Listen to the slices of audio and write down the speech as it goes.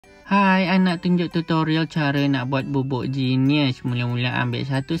Hai, anak tunjuk tutorial cara nak buat bubuk genius. Mula-mula ambil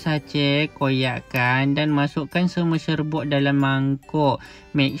satu sachet, koyakkan dan masukkan semua serbuk dalam mangkuk.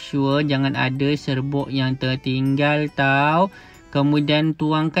 Make sure jangan ada serbuk yang tertinggal tau. Kemudian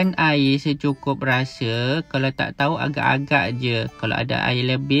tuangkan air secukup rasa. Kalau tak tahu agak-agak je. Kalau ada air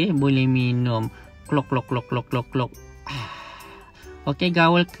lebih boleh minum. Klok klok klok klok klok klok. Okey,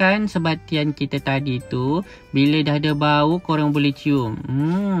 gaulkan sebatian kita tadi tu. Bila dah ada bau, korang boleh cium.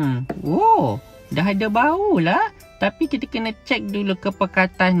 Dah ada bau lah. Tapi kita kena cek dulu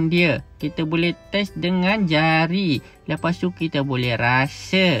kepekatan dia. Kita boleh test dengan jari. Lepas tu kita boleh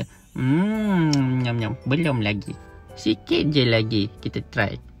rasa. Nyam-nyam. Belum lagi. Sikit je lagi kita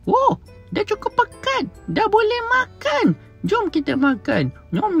try. Dah cukup pekat. Dah boleh makan. Jom kita makan.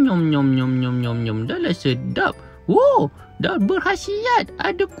 Nyom nyom nyom nyom nyom nyom nyom. Dah lah sedap. Dah berkhasiat.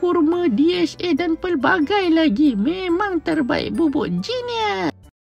 Ada kurma, DHA dan pelbagai lagi. Memang terbaik bubuk genius.